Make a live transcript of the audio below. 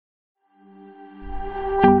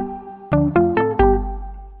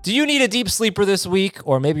Do you need a deep sleeper this week,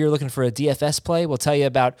 or maybe you're looking for a DFS play? We'll tell you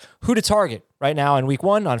about who to target right now in week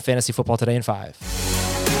 1 on Fantasy Football Today in 5.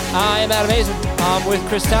 I am Adam Aizer. I'm with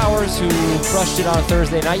Chris Towers, who crushed it on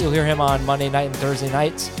Thursday night. You'll hear him on Monday night and Thursday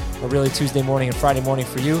nights, or really Tuesday morning and Friday morning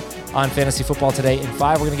for you on Fantasy Football Today in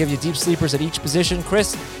 5. We're going to give you deep sleepers at each position.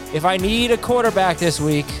 Chris, if I need a quarterback this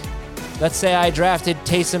week, let's say I drafted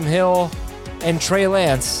Taysom Hill and Trey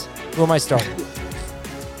Lance, who am I starting?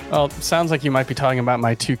 Well, it sounds like you might be talking about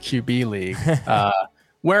my 2 QB league,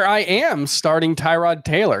 where I am starting Tyrod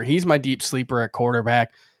Taylor. He's my deep sleeper at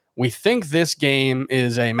quarterback. We think this game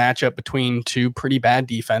is a matchup between 2 pretty bad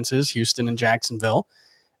defenses, Houston and Jacksonville.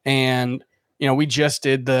 And, we just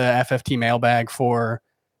did the FFT mailbag for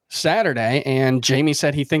Saturday, and Jamie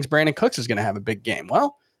said he thinks Brandon Cooks is going to have a big game.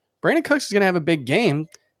 Well, Brandon Cooks is going to have a big game.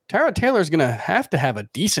 Tyrod Taylor is going to have a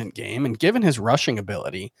decent game, and given his rushing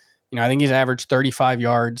ability, I think he's averaged 35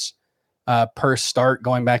 yards per start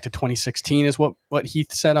going back to 2016 is what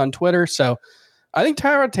Heath said on Twitter. So I think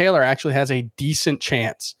Tyrod Taylor actually has a decent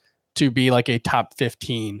chance to be like a top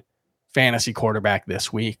 15 fantasy quarterback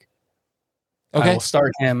this week. Okay. I will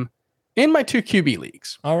start him in my 2 QB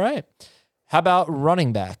leagues. All right. How about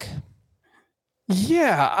running back?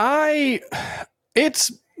 Yeah,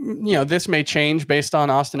 this may change based on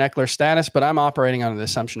Austin Eckler's status, but I'm operating on the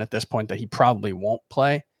assumption at this point that he probably won't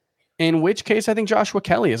play. In which case, I think Joshua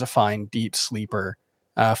Kelly is a fine deep sleeper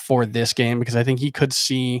for this game, because I think he could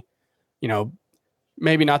see,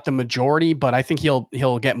 maybe not the majority, but I think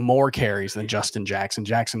he'll get more carries than Justin Jackson.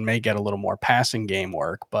 Jackson may get a little more passing game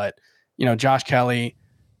work, but Josh Kelly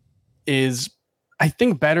is, I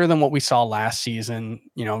think, better than what we saw last season.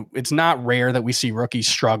 It's not rare that we see rookies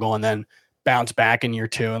struggle and then bounce back in year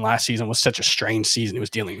 2. And last season was such a strange season. He was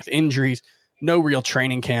dealing with injuries, no real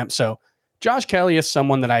training camp. So Josh Kelly is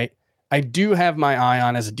someone that I do have my eye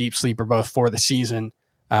on as a deep sleeper, both for the season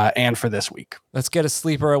and for this week. Let's get a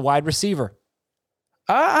sleeper, a wide receiver.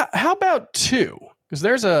 How about 2? Because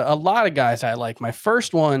there's a lot of guys I like. My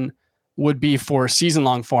first one would be for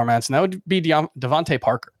season-long formats, and that would be Devontae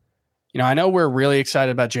Parker. I know we're really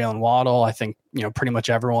excited about Jalen Waddle. I think, pretty much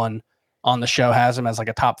everyone on the show has him as like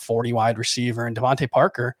a top 40 wide receiver, and Devontae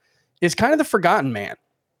Parker is kind of the forgotten man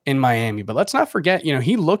in Miami. But let's not forget,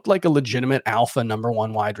 he looked like a legitimate alpha number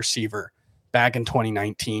 1 wide receiver back in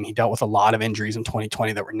 2019. He dealt with a lot of injuries in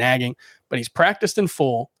 2020 that were nagging, but he's practiced in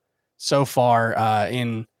full so far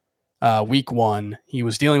in week 1. He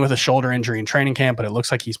was dealing with a shoulder injury in training camp, but it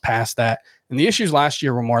looks like he's past that. And the issues last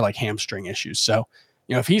year were more like hamstring issues. So,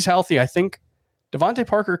 if he's healthy, I think Devontae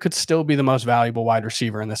Parker could still be the most valuable wide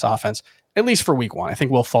receiver in this offense, at least for week 1. I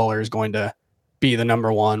think Will Fuller is going to be the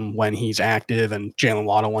number 1 when he's active, and Jalen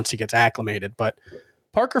Waddle once he gets acclimated. But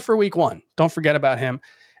Parker for week 1, don't forget about him.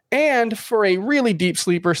 And for a really deep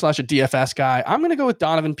sleeper / a DFS guy, I'm going to go with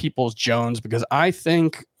Donovan Peoples-Jones, because I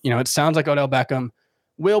think, it sounds like Odell Beckham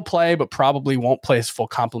will play, but probably won't play his full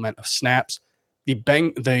complement of snaps.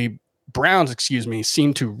 The Browns,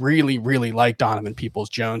 seem to really, really like Donovan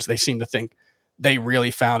Peoples-Jones. They seem to think they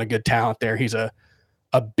really found a good talent there. He's a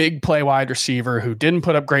big play wide receiver who didn't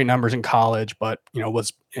put up great numbers in college, but,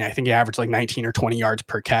 I think he averaged like 19 or 20 yards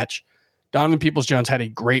per catch. Donovan Peoples-Jones had a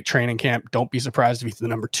great training camp. Don't be surprised if he's the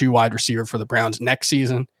number 2 wide receiver for the Browns next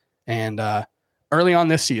season. And early on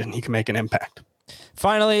this season, he can make an impact.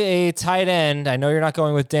 Finally, a tight end. I know you're not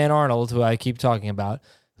going with Dan Arnold, who I keep talking about.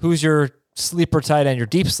 Who's your sleeper tight end, your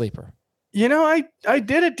deep sleeper? I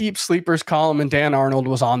did a deep sleepers column, and Dan Arnold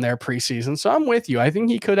was on there preseason, so I'm with you. I think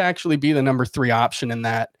he could actually be the number 3 option in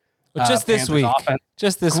that. But just this week.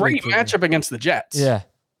 Great matchup against the Jets. Yeah.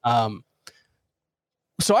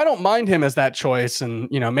 So I don't mind him as that choice, and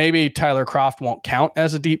maybe Tyler Kroft won't count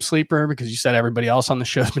as a deep sleeper because you said everybody else on the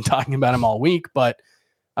show has been talking about him all week, but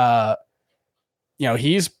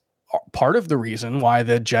he's part of the reason why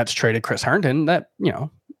the Jets traded Chris Herndon. That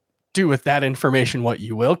do with that information what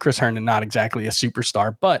you will. Chris Herndon, not exactly a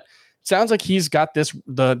superstar, but it sounds like he's got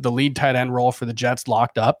the lead tight end role for the Jets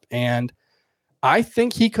locked up, and I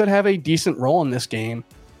think he could have a decent role in this game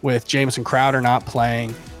with Jamison Crowder not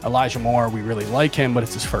playing. Elijah Moore, we really like him, but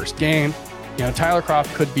it's his first game. Tyler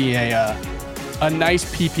Kroft could be a nice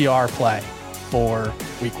PPR play for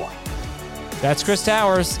week 1. That's Chris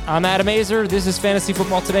Towers. I'm Adam Aizer. This is Fantasy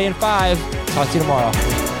Football Today in 5. Talk to you tomorrow.